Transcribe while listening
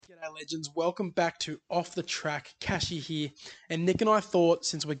G'day legends, welcome back to Off the Track. Cashy here, and Nick and I thought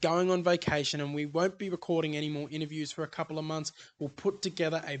since we're going on vacation and we won't be recording any more interviews for a couple of months, we'll put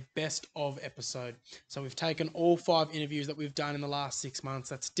together a best of episode. So we've taken all 5 interviews that we've done in the last 6 months.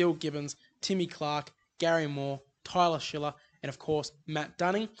 That's Dill Gibbons, Timmy Clark, Gary Moore, Tyler Schiller, and of course Matt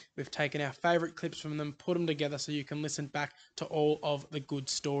Dunning. We've taken our favourite clips from them, put them together so you can listen back to all of the good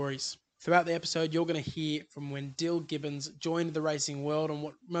stories. Throughout the episode, you're going to hear from when Dill Gibbons joined the racing world and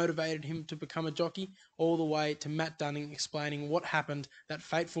what motivated him to become a jockey, all the way to Matt Dunning explaining what happened that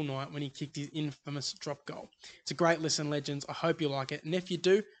fateful night when he kicked his infamous drop goal. It's a great listen, legends. I hope you like it. And if you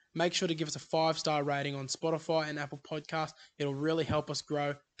do, make sure to give us a 5-star rating on Spotify and Apple Podcasts. It'll really help us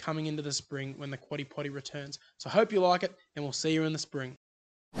grow coming into the spring when the Quaddy Potty returns. So I hope you like it, and we'll see you in the spring.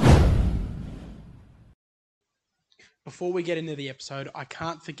 Before we get into the episode, I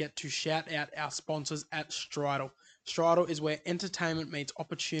can't forget to shout out our sponsors at Stridle. Stridle is where entertainment meets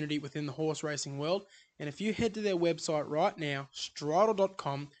opportunity within the horse racing world. And if you head to their website right now,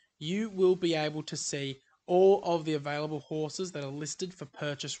 stridle.com, you will be able to see all of the available horses that are listed for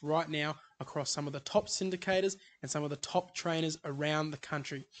purchase right now across some of the top syndicators and some of the top trainers around the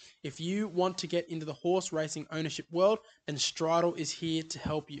country. If you want to get into the horse racing ownership world, then Stridle is here to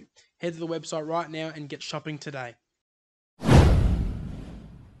help you. Head to the website right now and get shopping today.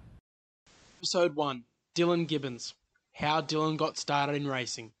 Episode 1, Dylan Gibbons, how Dylan got started in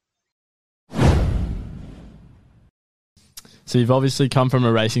racing. So you've obviously come from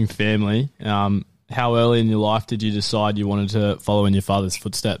a racing family. How early in your life did you decide you wanted to follow in your father's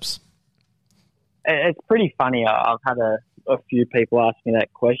footsteps? It's pretty funny. I've had a few people ask me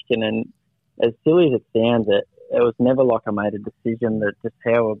that question, and as silly as it sounds, it was never like I made a decision. That just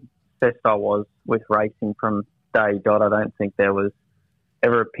how obsessed I was with racing from day dot. I don't think there was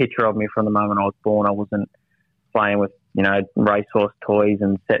ever a picture of me from the moment I was born. I wasn't playing with, racehorse toys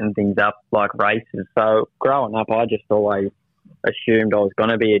and setting things up like races. So growing up, I just always assumed I was going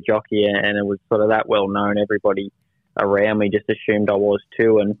to be a jockey, and it was sort of that well known. Everybody around me just assumed I was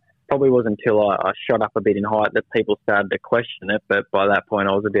too, and probably wasn't until I shot up a bit in height that people started to question it. But by that point,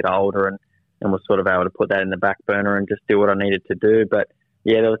 I was a bit older and was sort of able to put that in the back burner and just do what I needed to do. But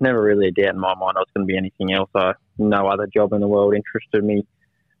yeah, there was never really a doubt in my mind I was going to be anything else. No other job in the world interested me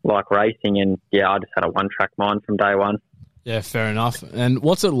like racing, and I just had a one-track mind from day one. Yeah, fair enough. And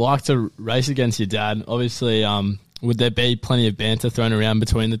what's it like to race against your dad? Obviously, would there be plenty of banter thrown around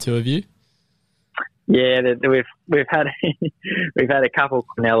between the two of you? Yeah, we've had we've had a couple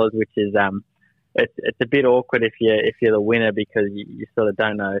Quinellas, which is it's a bit awkward if you're the winner because you sort of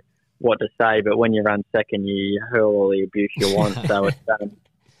don't know what to say. But when you run second, you hurl all the abuse you want. So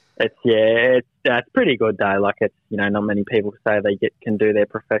it's pretty good though. Like it's not many people say they can do their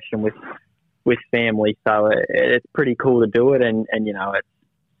profession with family. So it's pretty cool to do it, and it's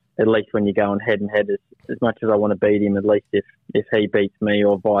at least when you're going head and head, as much as I want to beat him, at least if he beats me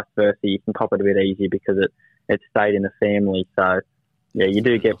or vice versa, you can cop it a bit easier because it stayed in the family. So yeah, you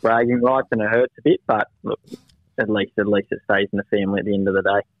do get bragging rights and it hurts a bit, but look, at least it stays in the family at the end of the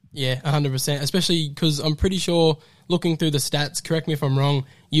day. Yeah, 100%, especially because I'm pretty sure, looking through the stats, correct me if I'm wrong,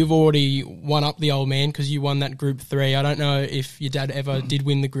 you've already won up the old man because you won that Group 3. I don't know if your dad ever did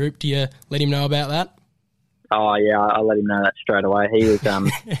win the group. Do you let him know about that? Oh, yeah, I let him know that straight away. He was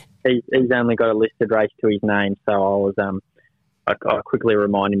he's only got a listed race to his name, so I quickly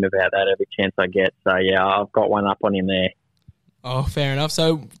remind him about that every chance I get. So, yeah, I've got one up on him there. Oh, fair enough.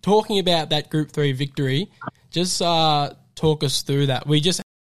 So, talking about that Group 3 victory, just talk us through that.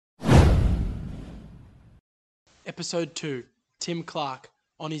 Episode 2, Tim Clark,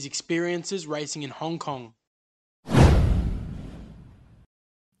 on his experiences racing in Hong Kong.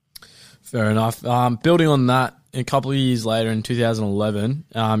 Fair enough. Building on that, a couple of years later in 2011,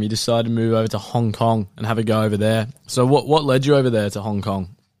 you decided to move over to Hong Kong and have a go over there. So what led you over there to Hong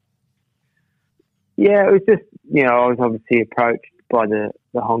Kong? Yeah, it was just, I was obviously approached by the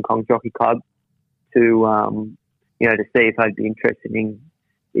Hong Kong Jockey Club to see if I'd be interested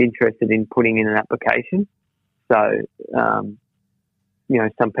in putting in an application. So,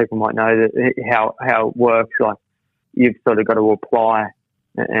 some people might know that how it works. Like you've sort of got to apply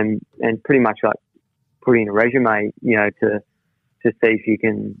and pretty much like put in a resume, to see if you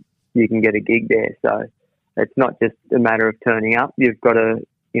can get a gig there. So it's not just a matter of turning up. You've got to,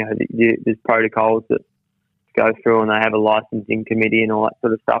 there's protocols that go through, and they have a licensing committee and all that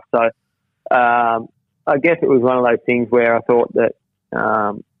sort of stuff. So I guess it was one of those things where I thought that.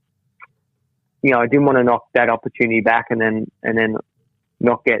 I didn't want to knock that opportunity back and then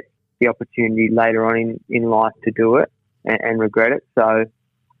not get the opportunity later on in life to do it and regret it. So,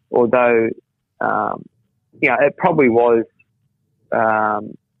 although, it probably was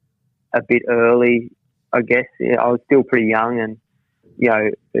a bit early, I guess. I was still pretty young, and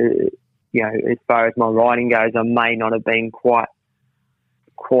as far as my riding goes, I may not have been quite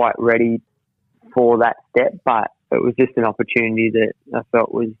ready for that step, but it was just an opportunity that I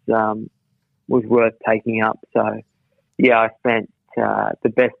felt was worth taking up. So, yeah, I spent the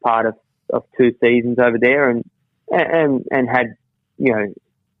best part of 2 seasons over there, and had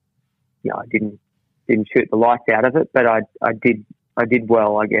I didn't shoot the lights out of it, but I did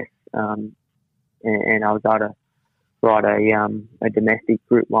well, I guess, and I was able to ride a domestic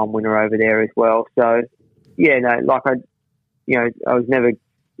Group 1 winner over there as well. So, yeah, no, like it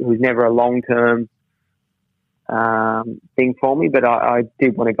was never a long term thing for me, but I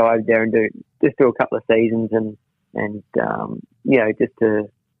did want to go over there and do a couple of seasons and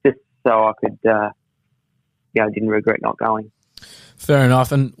just so I could I didn't regret not going. Fair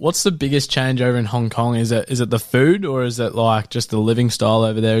enough. And what's the biggest change over in Hong Kong? Is it the food, or is it like just the living style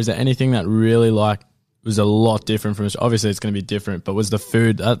over there? Is there anything that really was a lot different from? Obviously, it's going to be different, but was the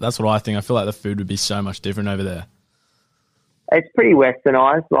food? That's what I think. I feel like the food would be so much different over there. It's pretty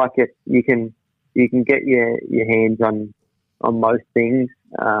westernized. Like you can get your hands on most things,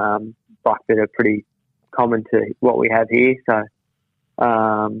 like that are pretty common to what we have here. So,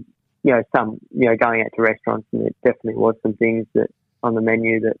 going out to restaurants, and there definitely was some things that on the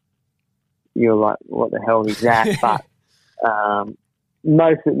menu that you're like, what the hell is that? But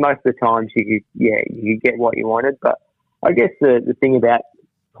most of the times you could get what you wanted. But I guess the thing about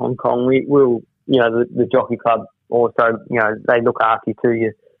Hong Kong, the jockey club also, they look after you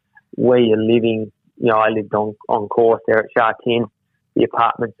too. Where you're living, I lived on course there at Sha Tin. The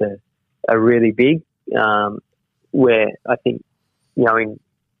apartments are really big, where I think, in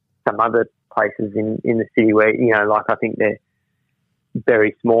some other places in the city where, I think they're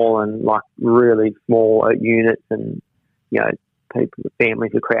very small and like really small units, and,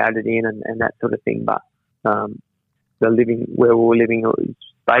 families are crowded in and that sort of thing. But the living where we were living was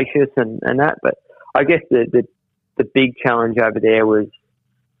spacious and that. But I guess the big challenge over there was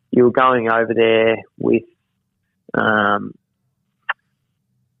you were going over there with,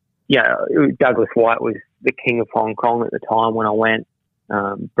 Douglas White was the king of Hong Kong at the time when I went.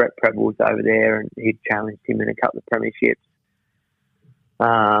 Brett Preble was over there, and he'd challenged him in a couple of premierships.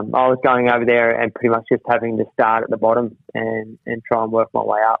 I was going over there and pretty much just having to start at the bottom and try and work my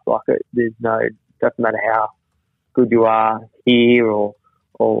way up. Like doesn't matter how good you are here or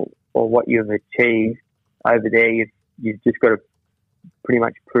what you've achieved over there. You've just got to pretty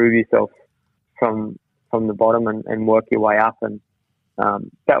much prove yourself from the bottom and work your way up. And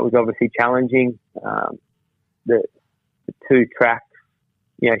that was obviously challenging. The 2 tracks,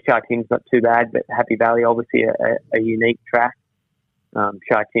 Sha Tin's not too bad, but Happy Valley obviously a unique track.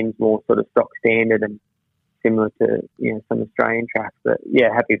 Sha Tin's more sort of stock standard and similar to some Australian tracks, but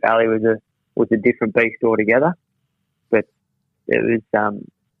Happy Valley was a different beast altogether. But it was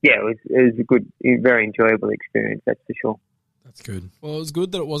it was a good, very enjoyable experience, that's for sure. That's good. Well, it was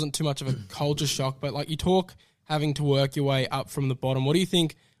good that it wasn't too much of a culture shock, but like you talk having to work your way up from the bottom, what do you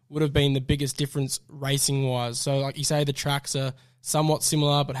think would have been the biggest difference racing wise? So like you say, the tracks are somewhat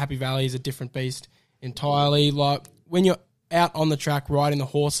similar, but Happy Valley is a different beast entirely. Like when you're out on the track riding the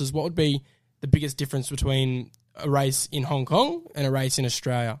horses, what would be the biggest difference between a race in Hong Kong and a race in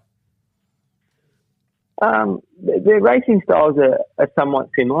Australia? The racing styles are somewhat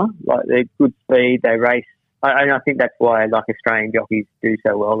similar. Like they're good speed, they race. I think that's why like Australian jockeys do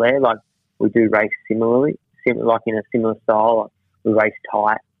so well there. Like we do race similarly, like in a similar style. Like we race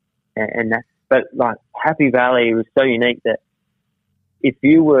tight and that. But like Happy Valley was so unique that if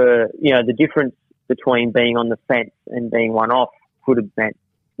you were, the difference between being on the fence and being one off could have meant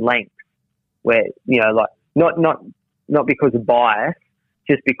length, where like not because of bias,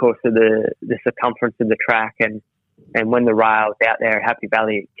 just because of the circumference of the track and when the rail's out there at Happy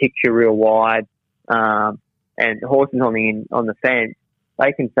Valley, it kicks you real wide. And horses on the fence,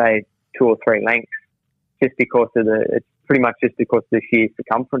 they can save 2 or 3 lengths just because of it's pretty much just because of the sheer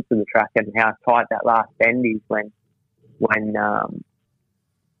circumference of the track and how tight that last bend is when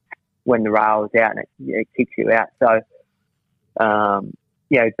the rail is out and it kicks you out. So,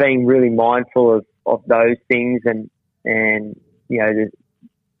 being really mindful of those things and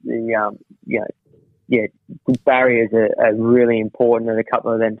good barriers are really important, and a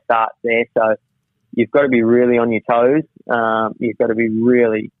couple of them start there. So you've got to be really on your toes. You've got to be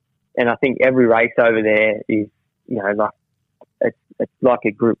really, and I think every race over there is, like it's like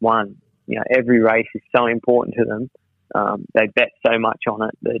a Group 1. Every race is so important to them. They bet so much on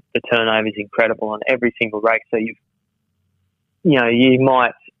it. The turnover is incredible on every single race. So you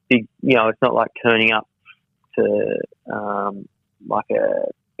might be, it's not like turning up to like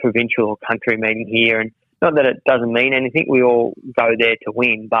a provincial or country meeting here, and not that it doesn't mean anything. We all go there to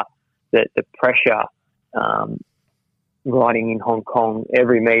win, but the pressure riding in Hong Kong,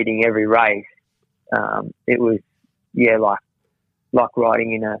 every meeting, every race, it was like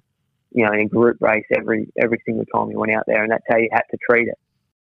riding in a group race every single time you went out there, and that's how you had to treat it.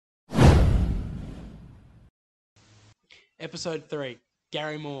 Episode 3,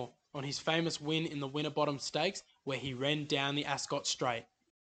 Gary Moore, on his famous win in the Winterbottom Stakes, where he ran down the Ascot Straight.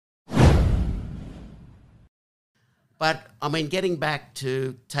 But, I mean, getting back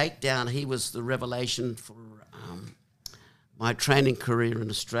to Takedown, he was the revelation for my training career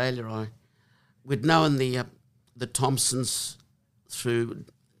in Australia. We'd known the Thompsons through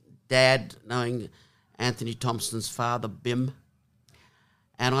Dad, knowing Anthony Thompson's father, Bim.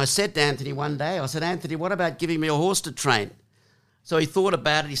 And I said to Anthony one day, Anthony, what about giving me a horse to train? So he thought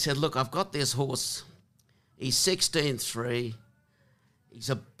about it. He said, look, I've got this horse. He's 16-3. He's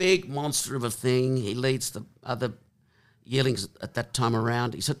a big monster of a thing. He leads the other yearlings at that time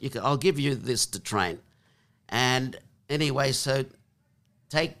around. He said, I'll give you this to train. And anyway, so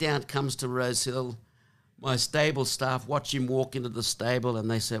Takedown comes to Rosehill. My stable staff watch him walk into the stable and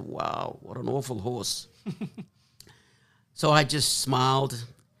they said, wow, what an awful horse. So I just smiled.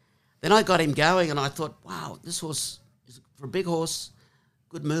 Then I got him going and I thought, wow, this horse is, for a big horse,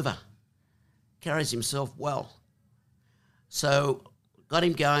 good mover. Carries himself well. So got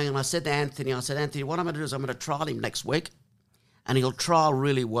him going and I said to Anthony, Anthony, what I'm going to do is I'm going to trial him next week and he'll trial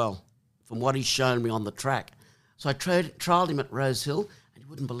really well from what he's shown me on the track. So I trialled him at Rosehill and you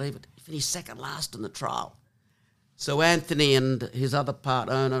wouldn't believe it. He finished second last in the trial. So Anthony and his other part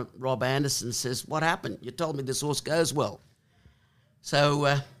owner, Rob Anderson, says, what happened? You told me this horse goes well.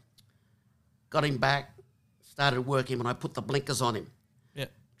 So got him back, started working and I put the blinkers on him. Yeah.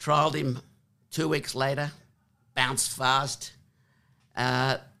 Trialled him 2 weeks later, bounced fast,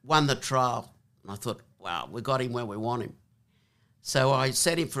 won the trial. And I thought, wow, we got him where we want him. So I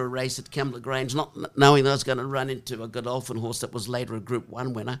set him for a race at Kembla Grange, not knowing that I was going to run into a Godolphin horse that was later a Group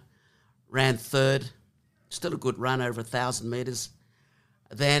 1 winner. Ran third, still a good run, over 1,000 metres.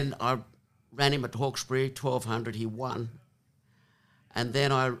 Then I ran him at Hawkesbury, 1,200, he won. And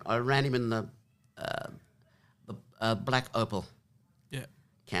then I ran him in the Black Opal,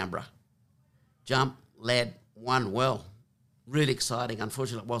 Canberra. Jump, led, won well. Really exciting.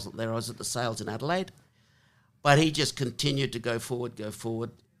 Unfortunately, I wasn't there. I was at the sales in Adelaide. But he just continued to go forward.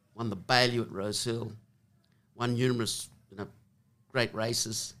 Won the Baillieu at Rosehill. Won numerous great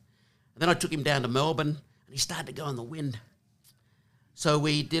races. And then I took him down to Melbourne and he started to go in the wind. So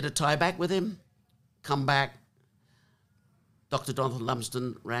we did a tie-back with him, come back. Dr. Jonathan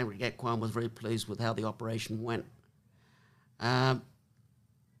Lumsden, Randwick Equine, was very pleased with how the operation went. Ran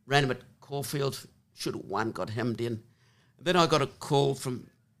him at Caulfield, should have won, got hemmed in. Then I got a call from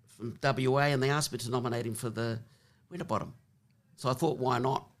WA and they asked me to nominate him for the Winterbottom. So I thought, why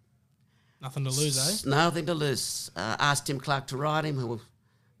not? Nothing to lose, eh? Nothing to lose. Asked Tim Clark to ride him, who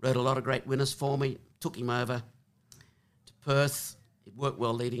rode a lot of great winners for me. Took him over to Perth. It worked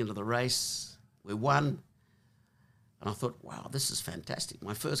well leading into the race. We won. And I thought, wow, this is fantastic.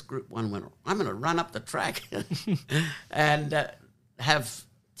 My first Group 1 winner. I'm going to run up the track and have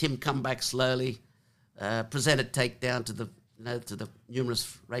Tim come back slowly, presented Takedown to the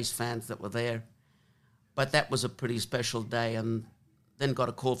numerous race fans that were there. But that was a pretty special day, and then got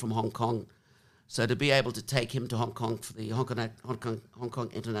a call from Hong Kong. So to be able to take him to Hong Kong for the Hong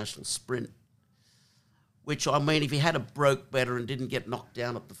Kong International Sprint, which, I mean, if he had a broke better and didn't get knocked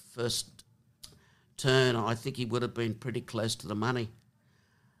down at the first turn, I think he would have been pretty close to the money.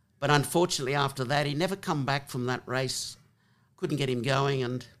 But unfortunately, after that, he never come back from that race. Couldn't get him going,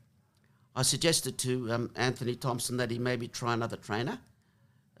 and I suggested to Anthony Thompson that he maybe try another trainer,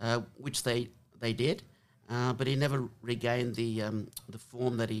 which they did, but he never regained the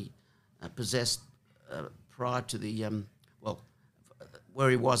form that he possessed prior to the where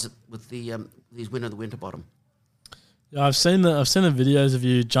he was with his win of the Winterbottom. Yeah, I've seen the videos of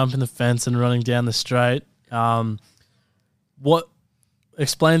you jumping the fence and running down the straight.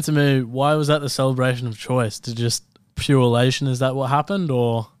 Explain to me, why was that the celebration of choice? To just pure elation? Is that what happened,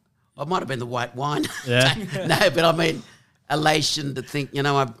 or? It might have been the white wine. Yeah. No, but I mean, elation to think,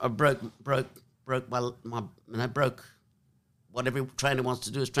 I broke what every trainer wants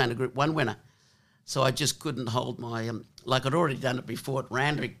to do is train a Group 1 winner. So I just couldn't hold my, like I'd already done it before at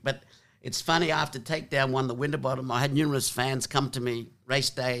Randwick. But it's funny, after Takedown won the Winterbottom, I had numerous fans come to me race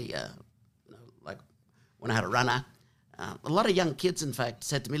day, like when I had a runner. A lot of young kids, in fact,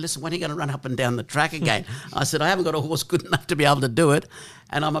 said to me, listen, when are you going to run up and down the track again? I said, I haven't got a horse good enough to be able to do it,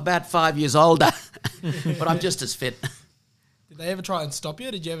 and I'm about 5 years older, but I'm just as fit. Did they ever try and stop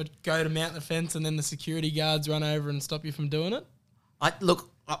you? Did you ever go to mount the fence and then the security guards run over and stop you from doing it? I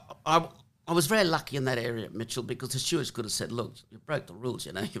was very lucky in that area, Mitchell, because the stewards could have said, "Look, you broke the rules.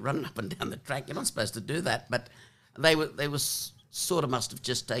 You know, you're running up and down the track. You're not supposed to do that." But they sort of must have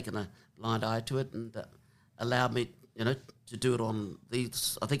just taken a blind eye to it and allowed me, you know, to do it on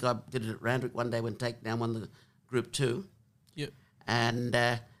these. I think I did it at Randwick one day when Takedown won the Group 2. Yep. And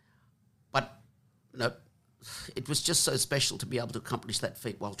but you know, it was just so special to be able to accomplish that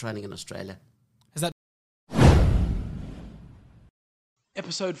feat while training in Australia. Has that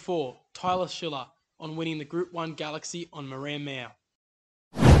Episode 4, Tyler Schiller on winning the Group 1 Galaxy on Maria Mare.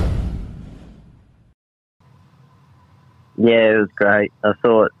 Yeah, it was great. I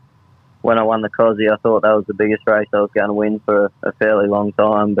thought when I won the Cosy, I thought that was the biggest race I was going to win for a fairly long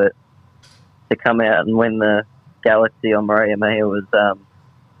time. But to come out and win the Galaxy on Maria Mare was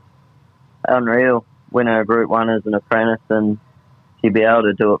unreal. Winning a Group 1 as an apprentice, and to be able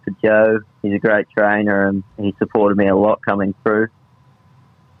to do it for Joe. He's a great trainer and he supported me a lot coming through.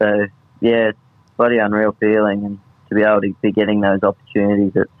 So, yeah, it's a bloody unreal feeling, and to be able to be getting those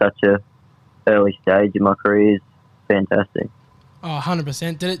opportunities at such a early stage in my career is fantastic. Oh,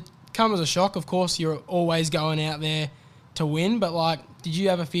 100%. Did it come as a shock? Of course, you're always going out there to win, but, like, did you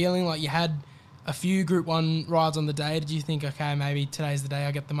have a feeling like you had a few Group 1 rides on the day? Did you think, okay, maybe today's the day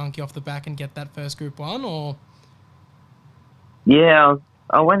I get the monkey off the back and get that first Group 1, or...? Yeah,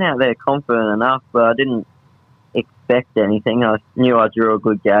 I went out there confident enough, but I didn't expect anything. I knew I drew a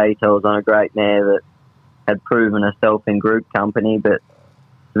good gate. I was on a great mare that had proven herself in group company, but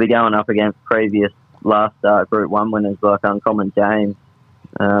to be going up against previous last start Group 1 winners like Uncommon James,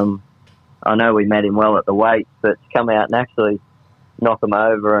 I know we met him well at the weight, but to come out and actually knock him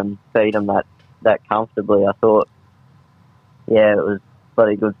over and beat him that comfortably, I thought, yeah, it was a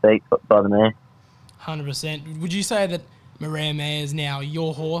bloody good feat by the mare. 100%. Would you say that Maria Mare is now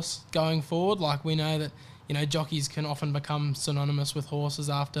your horse going forward? Like, we know that, you know, jockeys can often become synonymous with horses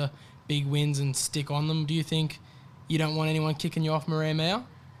after big wins and stick on them. Do you think you don't want anyone kicking you off Maria Mare?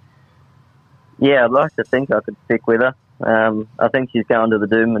 Yeah, I'd like to think I could stick with her. I think she's going to the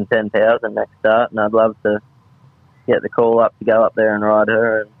Doomben 10,000 next start, and I'd love to get the call up to go up there and ride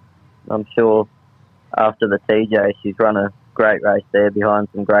her. And I'm sure after the TJ, she's run a great race there behind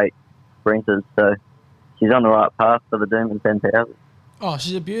some great sprinters, so she's on the right path for the Doomben 10,000. Oh,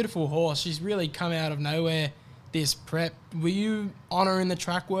 she's a beautiful horse. She's really come out of nowhere this prep. Were you on her in the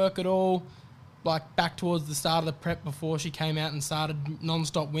track work at all, like back towards the start of the prep before she came out and started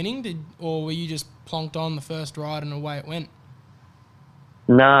non-stop winning? Or were you just plonked on the first ride and away it went?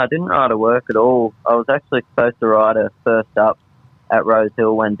 No, I didn't ride her work at all. I was actually supposed to ride her first up at Rose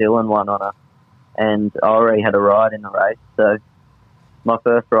Hill when Dylan won on her, and I already had a ride in the race. So my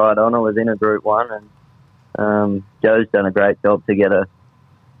first ride on her was in a Group 1, and Joe's done a great job to get her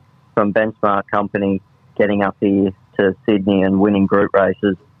from Benchmark Company getting up here to Sydney and winning group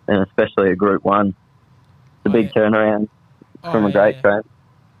races, and especially a Group 1. It's a big turnaround from a great train.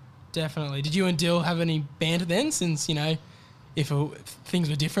 Definitely. Did you and Dill have any banter then, since, you know, if things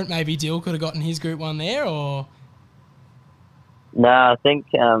were different, maybe Dill could have gotten his Group 1 there, or...? No, I think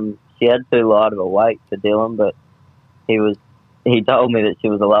she had too light of a weight for Dylan, but he told me that she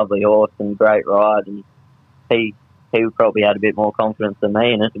was a lovely horse and great ride, and he probably had a bit more confidence than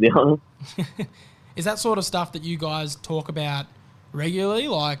me in it, to be honest. Is that sort of stuff that you guys talk about regularly?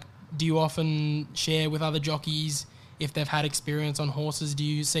 Like, do you often share with other jockeys if they've had experience on horses? Do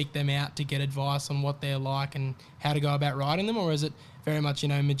you seek them out to get advice on what they're like and how to go about riding them? Or is it very much, you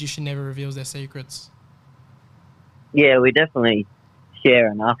know, magician never reveals their secrets? Yeah, we definitely share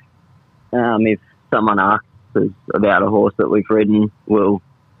enough. If someone asks us about a horse that we've ridden, we'll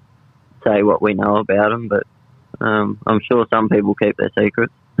say what we know about them, but I'm sure some people keep their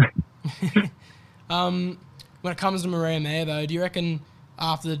secrets. When it comes to Maria Mare, though, do you reckon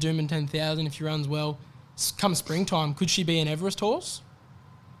after the Doomben 10,000, if she runs well, come springtime, could she be an Everest horse?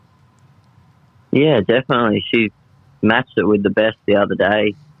 Yeah, definitely. She matched it with the best the other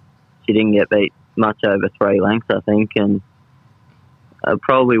day. She didn't get beat much over 3 lengths, I think, and it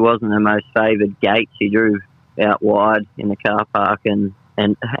probably wasn't her most favoured gate. She drew out wide in the car park and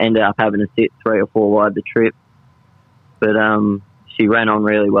ended up having to sit 3 or 4 wide the trip. But she ran on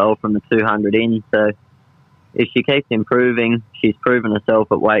really well from the 200 in, so if she keeps improving, she's proven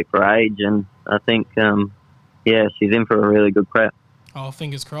herself at weight for age, and I think, she's in for a really good prep. Oh,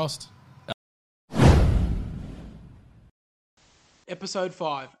 fingers crossed. Episode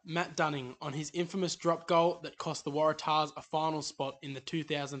 5, Matt Dunning on his infamous drop goal that cost the Waratahs a final spot in the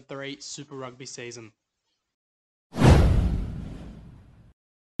 2003 Super Rugby season.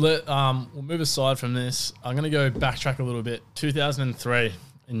 We'll move aside from this. I'm going to go backtrack a little bit. 2003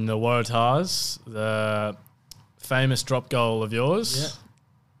 in the Waratahs, the famous drop goal of yours. Yeah.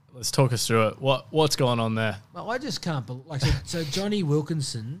 Let's talk us through it. What's going on there? Well, I just can't believe. So Johnny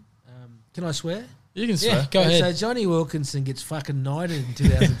Wilkinson, can I swear? You can swear. Go ahead. So Johnny Wilkinson gets fucking knighted in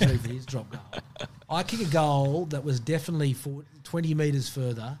 2003 for his drop goal. I kick a goal that was definitely 20 metres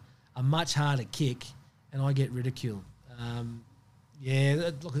further, a much harder kick, and I get ridiculed.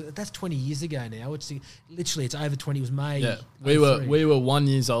 Look, that's 20 years ago now. It's over 20. It was May. Yeah, 03. we were 1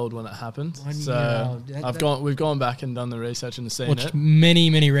 year old when it happened. 1 year So old. we've gone back and done the research and seen Watched it. many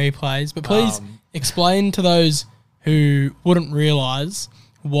replays, but please explain to those who wouldn't realise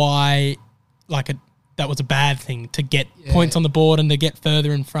why that was a bad thing to get points on the board and to get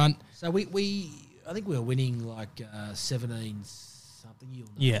further in front. So I think we were winning 17 something.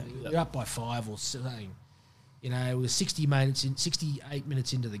 Yeah. We were up by 5 or something. It was 68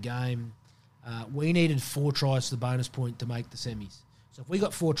 minutes into the game. We needed 4 tries for the bonus point to make the semis. So if we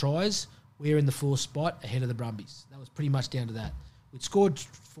got 4 tries, we were in the 4th spot ahead of the Brumbies. That was pretty much down to that. We'd scored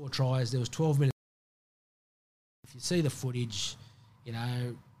 4 tries. There was 12 minutes. If you see the footage,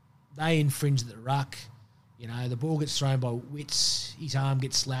 they infringed the ruck. The ball gets thrown by Witts. His arm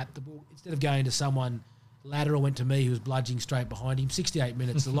gets slapped. The ball, instead of going to someone, lateral went to me, who was bludging straight behind him. 68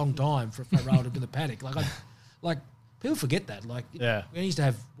 minutes is a long time for a front rower to be in the panic. Like people forget that. We used to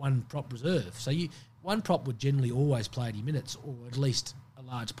have one prop reserve. So one prop would generally always play 80 minutes, or at least a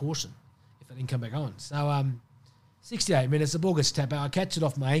large portion if they didn't come back on. So 68 minutes, the ball gets tapped out. I catch it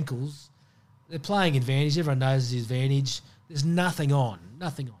off my ankles. They're playing advantage. Everyone knows the advantage. There's nothing on.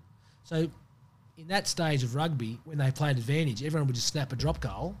 So in that stage of rugby, when they played advantage, everyone would just snap a drop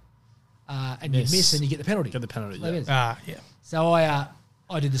goal and you miss and you get the penalty. Get the penalty, yeah. Yeah. So I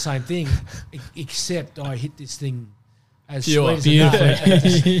did the same thing, except I hit this thing as Pure. sweet as a nut.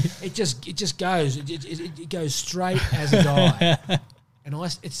 It just goes. It goes straight as a die. And I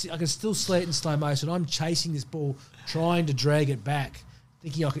can still see it in slow motion. I'm chasing this ball, trying to drag it back,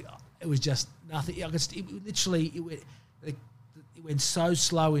 thinking it was just nothing. It went so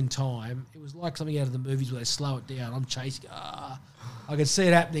slow in time. It was like something out of the movies where they slow it down. I'm chasing. I could see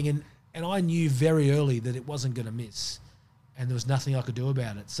it happening, and I knew very early that it wasn't going to miss, and there was nothing I could do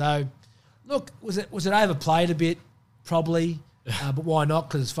about it. So, look, was it overplayed a bit? Probably, but why not?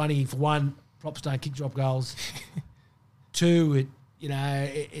 Because it's funny. For one, props don't kick drop goals. 2,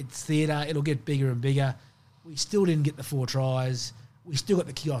 it's theatre. It'll get bigger and bigger. We still didn't get the 4 tries. We still got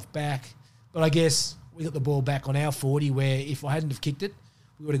the kick-off back, but I guess we got the ball back on our 40, where if I hadn't have kicked it,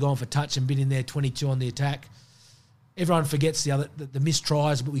 we would have gone for touch and been in there 22 on the attack. Everyone forgets the missed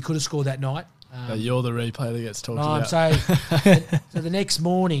tries, but we could have scored that night. You're the replay that gets talked about. So the next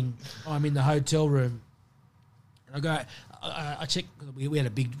morning, I'm in the hotel room, and I check. We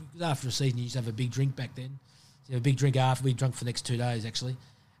had after a season, you used to have a big drink back then. So you have a big drink after. We drunk for the next 2 days, actually,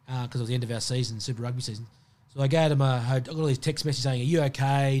 because it was the end of our season, Super Rugby season. So I go to my hotel, I got all these text messages saying, "Are you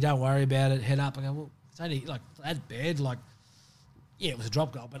okay? Don't worry about it. Head up." I go, "Well, it's only that bad." It was a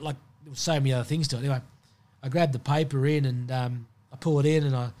drop goal, but there was so many other things to it. Anyway, I grabbed the paper in and I pull it in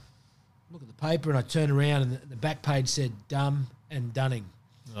and I look at the paper and I turn around and the back page said Dumb and Dunning.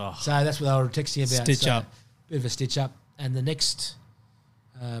 Oh. So that's what they were texting about. Stitch up. Bit of a stitch up. And the next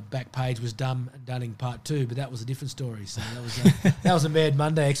back page was Dumb and Dunning Part 2, but that was a different story. So that was a Mad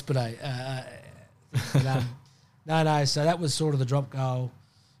Monday expedite. No. So that was sort of the drop goal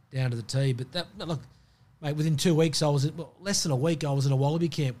down to the tee. But mate, within 2 weeks, less than a week, I was in a Wallaby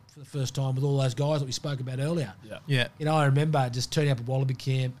camp for the first time with all those guys that we spoke about earlier. Yeah. I remember just turning up at Wallaby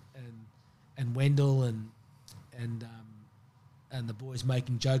camp and Wendell and the boys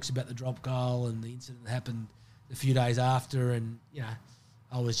making jokes about the drop goal and the incident that happened a few days after. And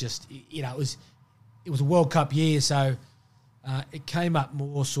I was just, it was a World Cup year, so it came up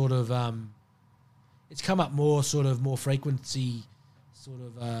more sort of. It's come up more frequency,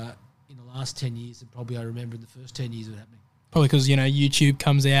 in the last 10 years than probably I remember in the first 10 years of it happening. Probably because, YouTube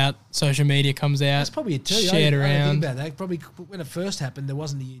comes out, social media comes out. That's probably it too. Shared around. I didn't think about that. Probably when it first happened, there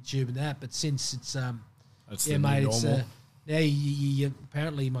wasn't the YouTube and that, but since it's, That's yeah, the mate, new it's, normal. now you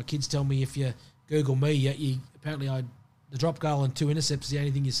apparently my kids tell me if you Google me, the drop goal and 2 intercepts is the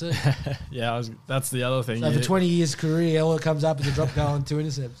only thing you see. Yeah, that's the other thing. So for 20 years career, all that comes up is a drop goal and 2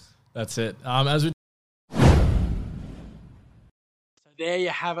 intercepts. That's it. As we there you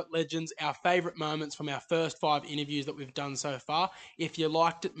have it, legends, our favourite moments from our first 5 interviews that we've done so far. If you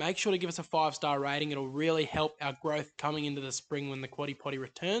liked it, make sure to give us a 5-star rating. It'll really help our growth coming into the spring when the Quaddy Potty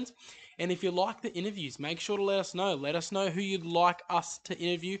returns. And if you like the interviews, make sure to let us know. Let us know who you'd like us to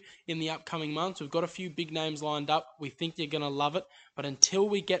interview in the upcoming months. We've got a few big names lined up. We think you're going to love it. But until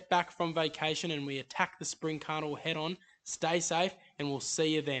we get back from vacation and we attack the spring carnival head on, stay safe and we'll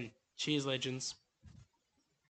see you then. Cheers, legends.